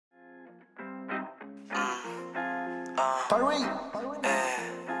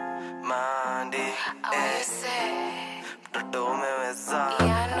Maandy, mtoto umeweza.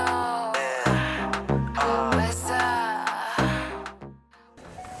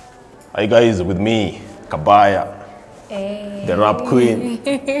 Hi guys, with me, Kabaya, the rap queen,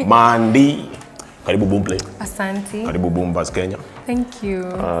 Maandy. Karibu Boomplay. Asante. Karibu Boombas Kenya. Thank you.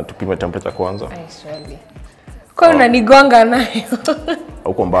 Tupime temperature kwanza. Actually. Kwa unanigonga nayo.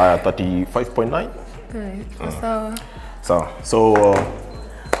 Uko mbaya 35.9? Sawa. Sawa. So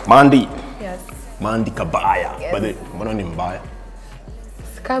Maandy. Yes. Maandy Kabaya. Yes. But mbona ni mbaya?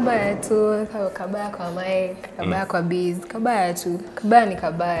 Kabaya tu, kabaya kwa mic, kabaya kwa bees, kabaya tu. Kabaya ni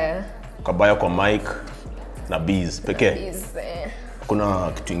kabaya. Kabaya kwa mic na bees pekee. Bees.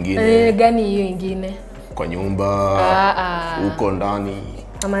 Kuna kitu kingine? Gani hiyo ingine? Kwa nyumba, uko ndani.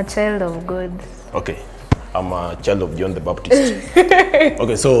 I'm a child of God. Okay. I'm a child of John the Baptist.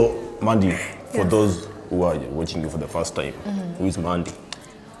 Okay, so Maandy, for those who are watching you for the first time, who is Maandy?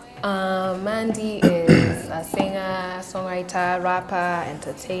 Maandy is a singer, songwriter, rapper,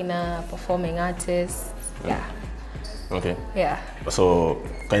 entertainer, performing artist. Yeah. Okay. Yeah. So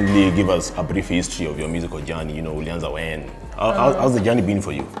kindly give us a brief history of your musical journey. You know, ulianza when? How's the journey been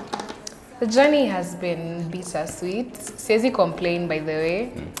for you? The journey has been bittersweet. Siwezi complain, by the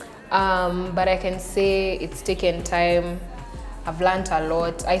way. But I can say it's taken time. I've learned a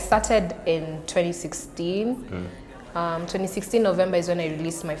lot. I started in 2016. 2016 November is when I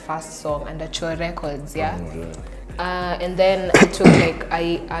released my first song under Chua Records, yeah. And then I took like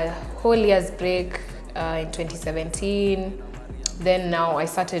a whole year's break in 2017. Then now I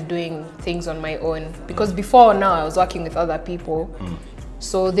started doing things on my own because before now I was working with other people.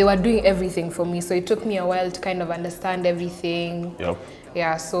 So they were doing everything for me. So it took me a while to kind of understand everything. Yep.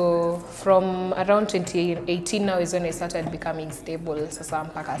 Yeah, so from around 2018 now is when I started becoming stable. Sasa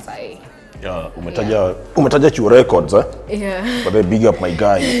mpaka sai. Yeah, umetaja Chua Records, eh? Yeah. But they big up my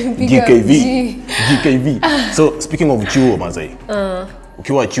guy, GKV. So speaking of Chuo, mazai.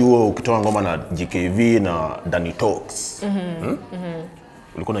 Ukiwa Chuo, ukitoa ngoma na GKV na Danny Talks.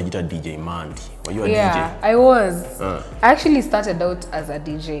 Ulikuwa unajiita DJ Maandy. Were you a DJ? Yeah, I was. I actually started out as a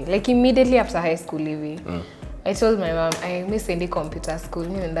DJ. Like immediately after high school leaving. I told my mom, I miss any computer school,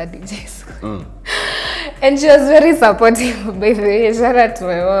 me and that DJ school. And she was very supportive, by the way. Shout out to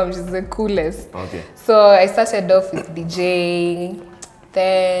my mom, she's the coolest. Okay. So I started off with DJing.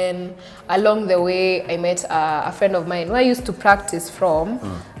 Then along the way, I met a friend of mine who I used to practice from.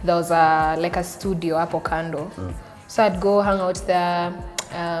 There was like a studio hapo kando. So I'd go hang out there.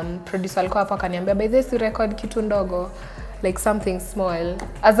 Producer alikuwa hapo akaniambia, by this record kitu ndogo. Like something small.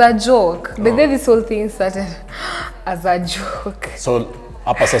 As a joke. But then this whole thing started as a joke. So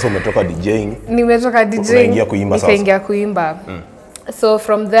hapa sasa umetoka DJing. Nimetoka DJing. Unaingia kuimba sasa. Nikaingia kuimba. So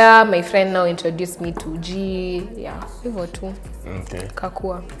from there, my friend now introduced me to G. Yeah, hivyo tu. Okay.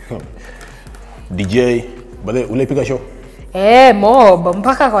 Kakua. DJ, bale ulipiga show? Mob,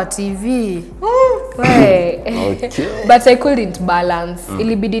 mpaka kwa TV. Okay. But I couldn't balance.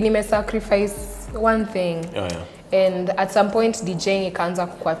 Ilibidi nime-sacrifice one thing. Yeah. And at some point, DJing ikaanza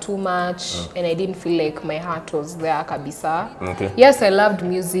kukua too much, and I didn't feel like my heart was there kabisa. Okay. Yes, I loved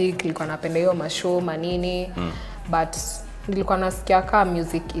music, nilikuwa napenda hiyo mashow manini, but nilikuwa nasikia kama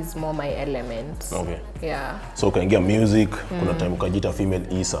music is more my element. Okay. Yeah. So ukaingia music, kuna time ukajita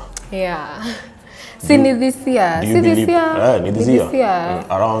female Isa. Yeah. Ni this year. Do you believe? Ni this year.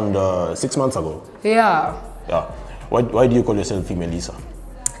 Around 6 months ago. Yeah. Yeah. Why do you call yourself female Isa?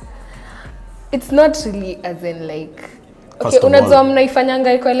 It's not really as in like, okay, unajua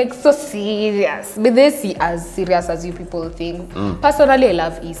mnaifanyanga iko like so serious, but they see as serious as you people think. Personally, I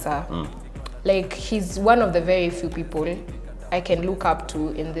love Isa. Like he's one of the very few people I can look up to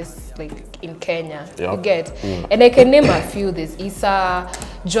in this, like in Kenya. Yeah. You get? And I can name a few. There's Isa.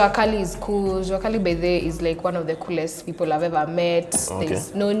 Joakali is cool. Joakali by the is like one of the coolest people I've ever met. Okay.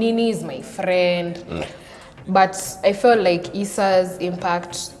 There's Nonini is my friend. But I felt like Isa's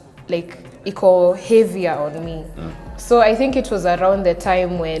impact, like, iko heavier on me. So I think it was around the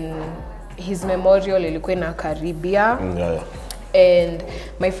time when his memorial ilikuwa na Caribbean. Yeah. And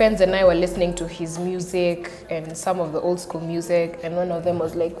my friends and I were listening to his music and some of the old school music, and one of them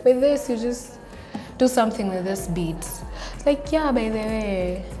was like, with this you just do something with this beat. It's like, yeah, by the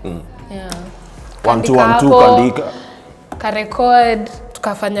way. Yeah. 1 2 1 2 kandika. Ka record,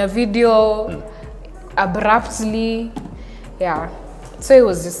 tukafanya video abruptly. Yeah. So it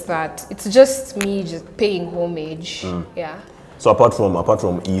was just that. It's just me just paying homage. Yeah. So apart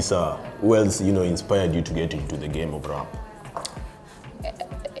from Isa, who else, you know, inspired you to get into the game of rap?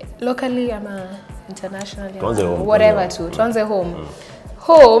 Locally, I'm internationally, home. whatever too. Tuanze home.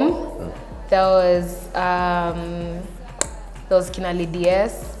 Home, There was Kina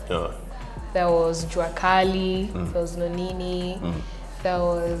Lidies. Yeah. There was Juakali. There was Nonini. There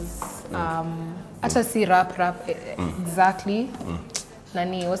was Ata si rap exactly.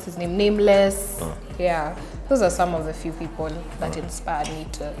 Nani, what's his name? Nameless. Yeah. Those are some of the few people that inspired me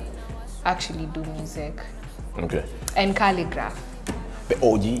to actually do music. Okay. And calligraph. The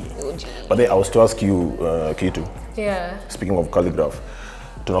OG. But then I was to ask you, Kitu. Yeah. Speaking of calligraph,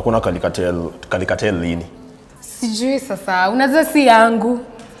 tunakuna kalikatel lini? Sijui sasa, unajua si yangu,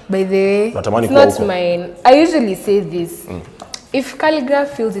 by the way. Natamani It's not mine. I usually say this. If calligraph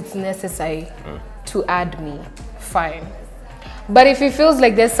feels it's necessary to add me, fine. But if he feels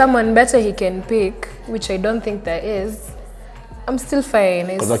like there's someone better he can pick, which I don't think there is, I'm still fine.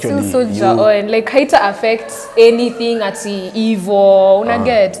 It's still soldier on. Like, haita affect anything at evil.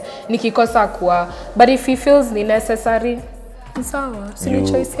 Unaget? Nikikosa kuwa. But if he feels necessary, sawa.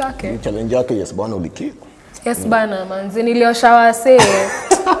 Sini choice yake. Challenge yake, yes bana uliki. Yes bana manzi. Niliosha wase.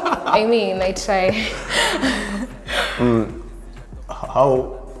 I mean, I try.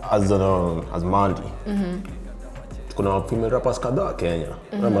 How, as Maandy, kuna female rappers kadhaa Kenya.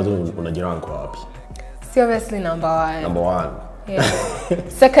 Ambazo unajirank wapi? See, obviously number one. Number one. Yeah.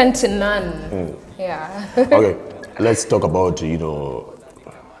 Second to none. Yeah. Okay, let's talk about,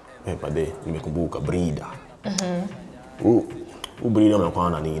 pade nimekumbuka breeder. Breeder mnakuwa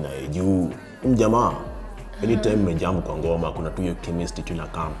na nini na juu mjamaa. Anytime mmejam kwa ngoma kuna tu hiyo chemistry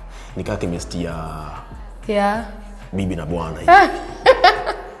tunakam. Nika chemistry ya bibi na bwana hivi.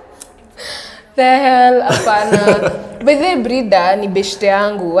 The hell apana. By the breeder ni beshte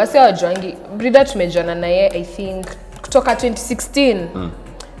yangu. Wase wajuangi. Breeder tumejuana na ye I think kutoka 2016.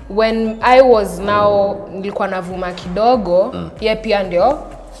 When I was now nilikuwa navuma kidogo, ye pia ndio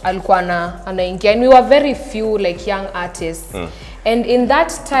alikuwa anaingia. And we were very few like young artists. And in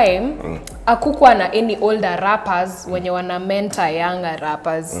that time, akukuwa na any older rappers wenye wana mentor younger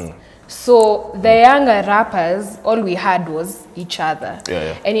rappers. So the younger rappers, all we had was each other.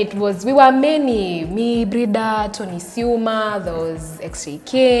 And we were many. Me, Breeder, Tony Siuma, there was X-Ray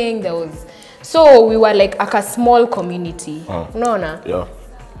King, so we were like a small community. Unaona? Yeah.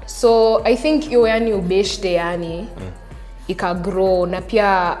 So I think hiyo yani ubeshte yani ikagrow na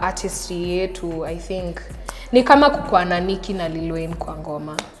pia artistry yetu I think ni kama kukua na Nicki na Lil Wayne kwa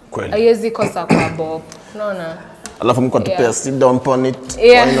ngoma. Haiwezi kosa kwa Bob. Unaona? Alafu mko tupea sit down upon it,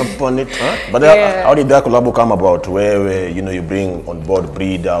 wine upon it, huh? But how did that collab come about? Where you bring on board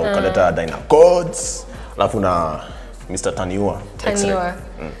Breeder, ukaleta Dyna Codes, alafu na Mr. Taniwa.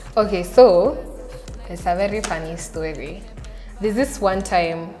 Okay, so it's a very funny story. There's this one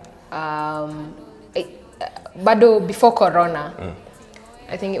time, bado before Corona,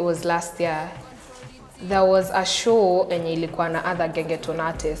 I think it was last year, there was a show enye ilikuwa na other gengeton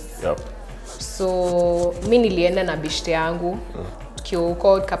artists. So mi nilienda na bishte yangu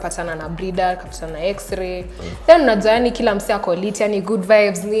kiuko kapatana na Breeder, kapatana na X-Ray. Then unajua yani kila msee ako lit, yani good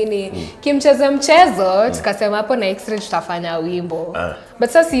vibes nini. Kimchezo tukasema hapo na X-Ray tutafanya wimbo. But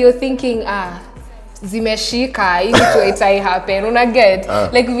sasa you're thinking zimeshika hivi tu itai happen, una get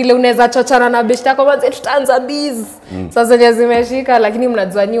like vile unaweza chochana na bishte yako manze tutaanza biz. Sasa zimeshika lakini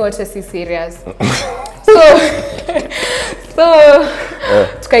mnajua nyi wote si serious. So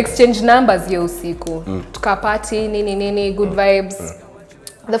tuka exchange numbers hiyo usiku. Tuka party nini good vibes.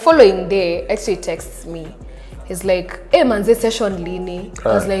 The following day actually texts me. He's like, "Hey manze session lini?" I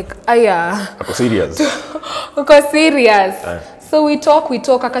was like, "Aya." Uko serious? Uko serious? So we talk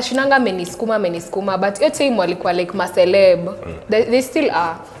akashinanga meniskuma but your time walikuwa like ma celeb. They still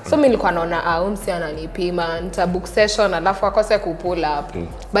are. So mimi nilikuwa naona umsi ananipima nita book session alafu akose ku pull up.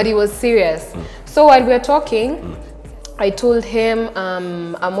 But he was serious. So while we were talking, I told him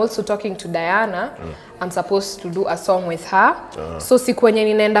I'm also talking to Diana. I'm supposed to do a song with her. So siku wenye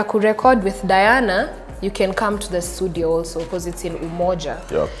ninaenda ku record with Diana, you can come to the studio also because it's in Umoja.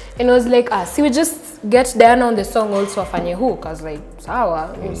 And I was like, see we just get Diana on the song also afanye hook. I was like,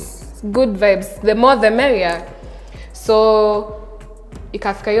 sawa, good vibes. The more the merrier. So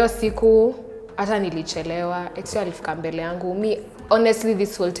ikafika hiyo siku hata nilichelewa. Actually alifika mbele yangu. Me honestly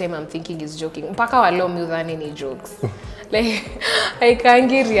this whole time I'm thinking he's joking. Mpaka waleo mudhani ni jokes. Like I can't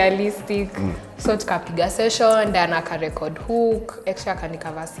get realistic. So tukapiga session, Diana aka record hook, extra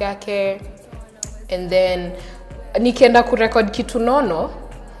kanika verse yake. And then nikienda ku record kitu nono,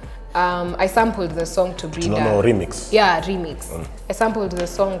 I sampled the song to Breeder. No remix. Yeah, remix. I sampled the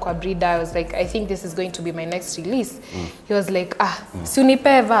song kwa Breeder. I was like, I think this is going to be my next release. He was like, si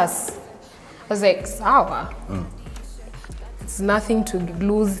unipe verse. I was like, sawa. It's nothing to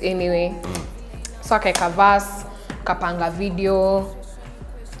lose anyway. So akaeka verse, kapanga video.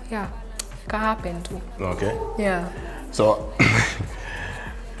 Yeah. Ka happen too. Okay. Yeah. So,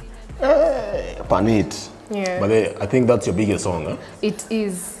 Panit. Yeah. But I think that's your biggest song, huh? It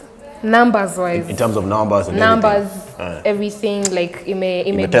is. Numbers wise. In terms of numbers and everything like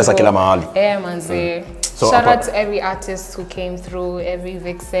imetesa kila mahali. Manze. So shout out to every artist who came through, every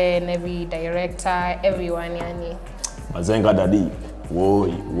vixen, every director, everyone yani. Mazenga dadi.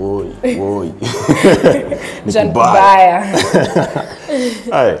 Woi. John Kubaya.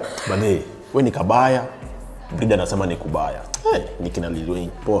 Hai, bane, wewe ni kabaya. Brida anasema ni kubaya. Nikina Lil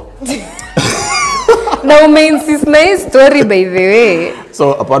poa. Na umeinsist na hii story by the way.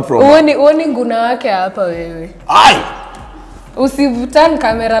 So apart from uoni nguna wake hapa wewe. Ai! Usivutan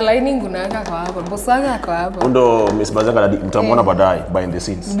camera line nguna wake kwa hapa. Boss wake kwa hapa. Ndo Miss Bazanga mtamwona baadaye behind the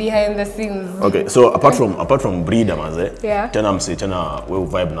scenes. Behind the scenes. Okay, so apart from Brida manze. Yeah. Tena wewe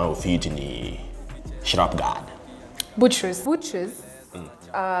vibe now fit ni Shrap God. Butchers.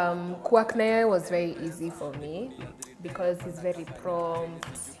 Kuwork na yeye was very easy for me because he's very prompt,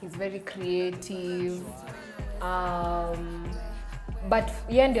 he's very creative. But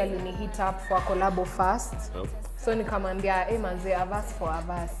yeye ndiye alini hit up for collabo first. Yep. So nikamwambia manze a verse for a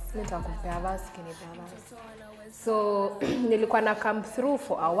verse. Nitakupea verse kinipa verse. So nilikuwa na come through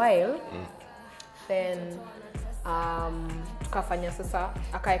for a while. Then tukafanya sasa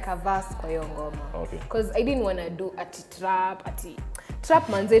akaeka verse kwa hiyo ngoma. Okay. Because I didn't want to do trap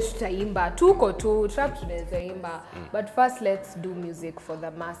manze tutaimba tuko tu trap tunaweza imba but first let's do music for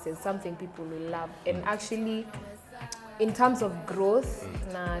the masses, something people will love. And actually in terms of growth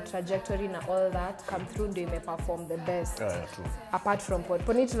na trajectory na all that come through ndio imeperform the best. Yeah, true. Apart from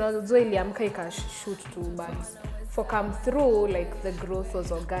Pony tunazo iliamka ikashoot too, but for come through like the growth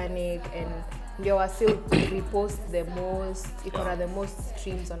was organic and ndio wasi repost the most, ikona the most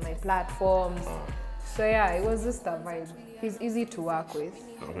streams on my platforms. So yeah, it was just a vibe. He's easy to work with.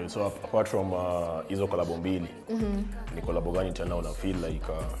 Okay, so apart from hizo collabo mbili, ni collabo gani tena una feel like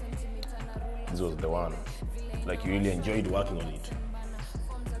this was the one? Like you really enjoyed working on it?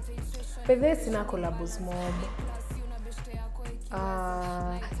 But there's sina collabos mob.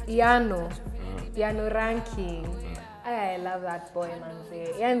 Yano ranking. I love that boy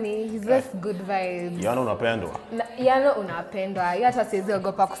manze. Yani he's just good vibes. Yano unapendwa? Yano unapendwa. Hata siwezi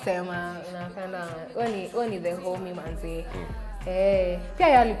ogopa kusema unapenda. Oni the homie manze. Pia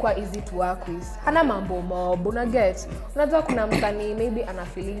yeye alikuwa easy to work with. Hana mambo mob, una get. Unajua kuna msanii maybe ana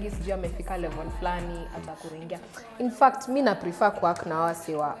feeling sijui amefika level fulani atakuringia. In fact, mimi na prefer kuwork na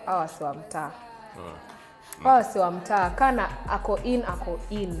wase wa mtaa. Wase wa mtaa kana ako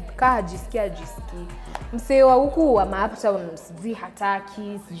in kaa jisikia jiski msee wa huku wa uptown sijui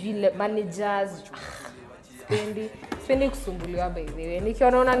hataki sijui managers spendi kusumbuliwa by the way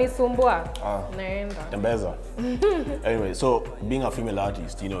nikiona unanisumbua naenda tembeza. Anyway, so being a female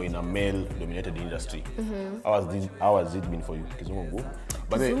artist, you know, in a male dominated industry, how has it been for you? Kizungu ngumu.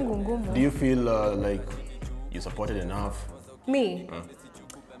 But do you feel like you supported enough? Me?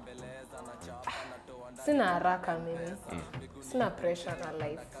 Sina haraka mimi. Sina pressure na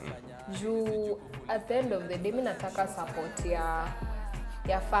life. Juu at the end of the day mimi nataka support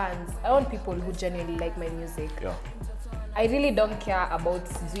ya fans. I want people who genuinely like my music. Yeah. I really don't care about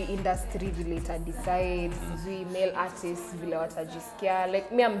the industry related decides, the male artists vile watajisikia.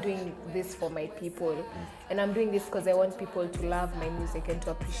 Like me, I'm doing this for my people. And I'm doing this because I want people to love my music and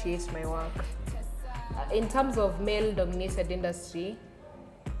to appreciate my work. In terms of male dominated industry,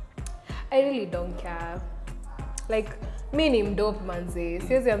 I really don't care. Like, me ni mdope manze.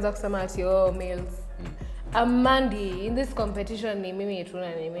 Siwezi anza kusema ati males. I'm Maandy. In this competition ni mimi tu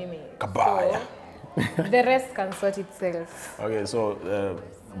na ni mimi. Kabaya. So, the rest can sort itself. Okay, so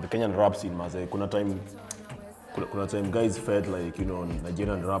the Kenyan rap scene, Maze, kuna time guys felt like, you know,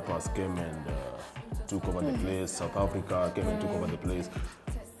 Nigerian rappers came and took over the place. South Africa came and took over the place.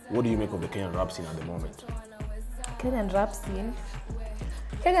 What do you make of the Kenyan rap scene at the moment? Kenyan rap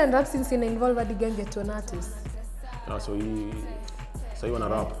scene involve the gang artists. So you wanna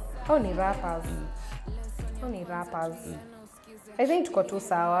rap? How ni rappers? I think tuko tu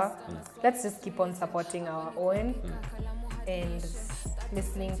sawa. Let's just keep on supporting our own and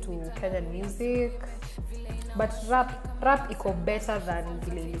listening to Kenyan music. But rap iko better than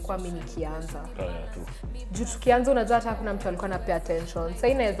vile ilikuwa mimi nikianza. Juu tukianza unajua hata kuna mtu alikuwa anapay attention. Sasa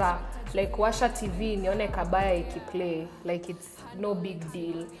inaweza like washa TV nione kabaya ikiplay like it's no big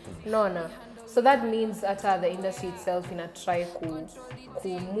deal. Unaona? So that means hata the industry itself ina try ku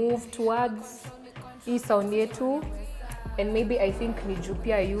move towards hii sound yetu. And maybe I think ni juu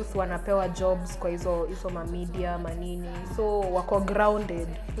pia youth wanapewa jobs kwa hizo ma media manini, so wako grounded.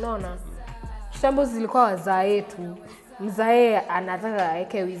 Unaona? Kitambo zilikuwa wazaa yetu mzae anataka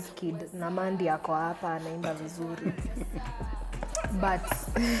aeke Wizkid na Maandy ako hapa anaimba vizuri.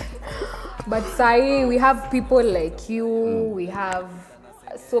 But sahi we have people like you, we have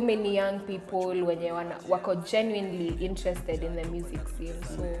so many young people wenye wako genuinely interested in the music scene.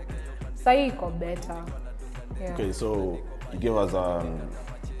 So sahi iko better. Yeah. Okay, so you gave us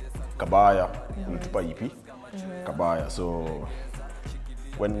Kabaya, Ulitupa EP. Kabaya. So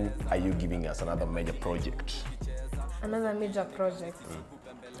when are you giving us another major project? Another major project.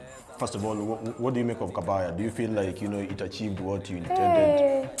 First of all, what do you make of Kabaya? Do you feel like, you know, it achieved what you intended?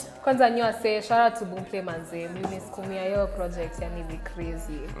 Hey. Kwanza nyo say shout out to Boomplay manze. Mimi sikumia yo project yani ni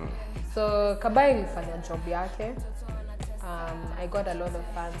crazy. So Kabaya ilifanya job yake. I got a lot of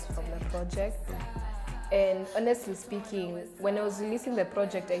fans from the project. And honestly speaking, when I was releasing the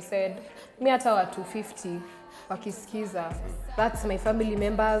project, I said, mi hata wa 250 wakisikiza. That's my family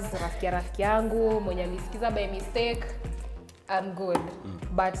members, rafiki yangu, mwenye alisikiza by mistake. I'm good.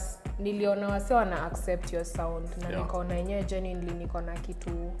 But niliona wase wana accept your sound. Na nikaona yenyewe genuinely nikaona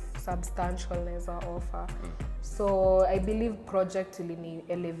kitu substantial neza offer. So I believe project ilini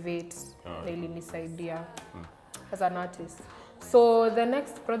elevate, ilinisaidia as an artist. So the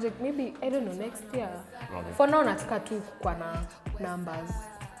next project, maybe, I don't know, next year. Okay. For now, nataka tu kwa na numbers.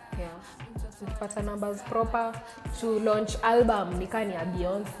 Yeah. Nikipata numbers proper to launch album, nikani ya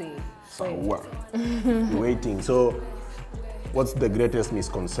Beyonce. So, waiting. So, what's the greatest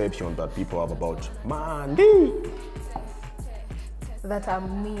misconception that people have about Maandy? That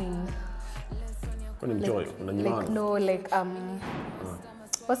I'm mean.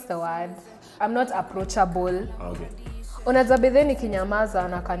 What's the word? I'm not approachable. Okay. Unaweza bedhe nikinyamaza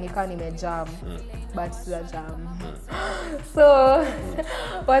na kanika nimejam. But sija jam. So,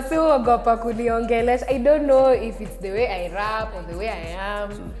 wasi huogopa kuniongelesha. I don't know if it's the way I rap or the way I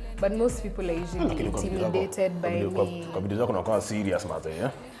am. But most people are usually intimidated by me. Kwa video zako unakuwa serious maze,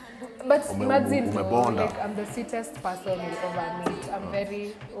 yeah? But imagine, like, I'm the sweetest person you'll ever meet. I'm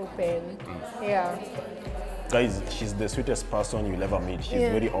very open. Yeah. Guys, she's the sweetest person you'll ever meet. She's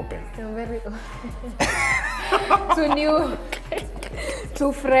very open. I'm very open.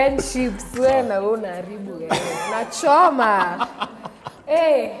 To friendships. Wewe na unaharibu wewe. Nachoma.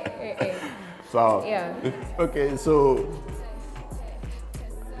 Hey. So, yeah. Okay, so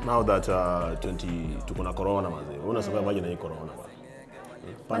now that tuko na corona maze. Unasema maji na hii corona bwana.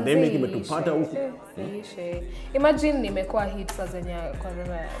 Pandemic imetupata huku. Imagine nimekuwa hit sasa zenye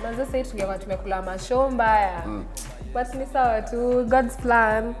corona. Manze sasa tungekuwa tumekula mashomba ya. But ni sawa tu, God's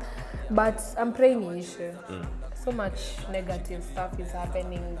plan. But I'm praying ishe. So much negative stuff is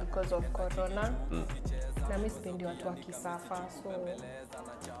happening because of corona. Na mimi sipendi watu wakisafa. So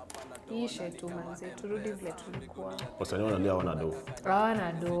ishe tu manze, turudi vile tulikuwa. Wasanii wanalia wana do.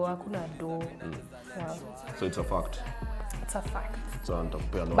 Hawana do, hakuna do. Yeah. So it's a fact. It's a fact. So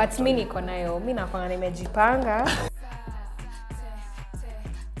nitakupea lot. But mimi niko nayo, mimi nakwanga nimejipanga.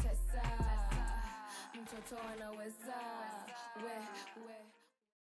 Mtoto anaweza we